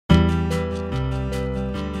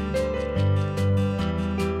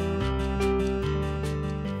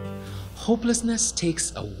Hopelessness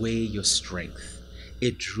takes away your strength,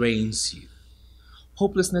 it drains you.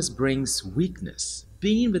 Hopelessness brings weakness.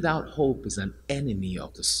 Being without hope is an enemy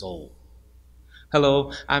of the soul.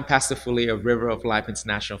 Hello, I'm Pastor Fully of River of Life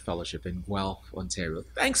International Fellowship in Guelph, Ontario.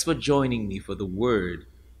 Thanks for joining me for the Word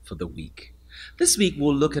for the Week. This week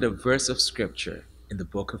we'll look at a verse of Scripture in the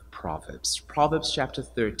book of Proverbs, Proverbs chapter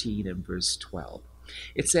 13 and verse 12.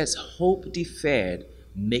 It says, "Hope deferred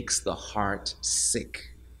makes the heart sick."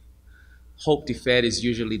 Hope deferred is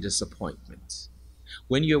usually disappointment.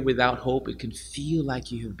 When you're without hope, it can feel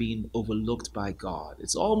like you have been overlooked by God.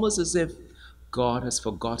 It's almost as if God has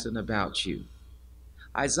forgotten about you.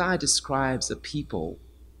 Isaiah describes a people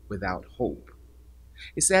without hope.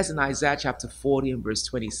 It says in Isaiah chapter 40 and verse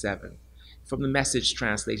 27, from the Message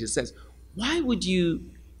translation, it says, "Why would you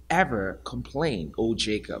ever complain, O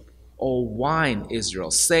Jacob, or whine, Israel,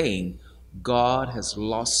 saying, God has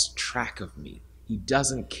lost track of me. He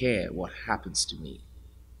doesn't care what happens to me."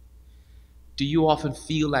 Do you often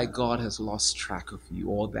feel like God has lost track of you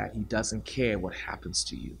or that He doesn't care what happens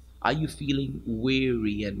to you? Are you feeling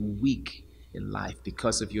weary and weak in life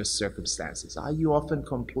because of your circumstances? Are you often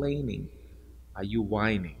complaining? Are you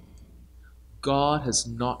whining? God has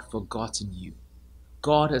not forgotten you.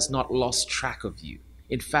 God has not lost track of you.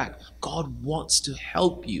 In fact, God wants to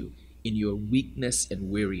help you in your weakness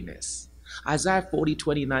and weariness. Isaiah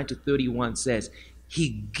 40:29-31 says,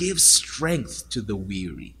 "He gives strength to the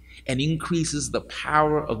weary and increases the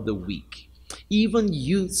power of the weak. Even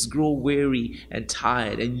youths grow weary and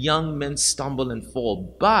tired, and young men stumble and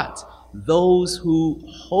fall. But those who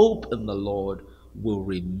hope in the Lord will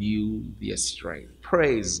renew their strength."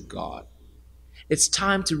 Praise God. It's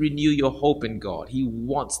time to renew your hope in God. He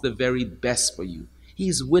wants the very best for you. He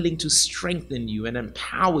is willing to strengthen you and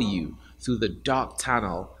empower you through the dark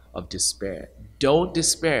tunnel of despair. Don't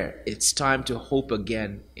despair. It's time to hope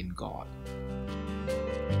again in God.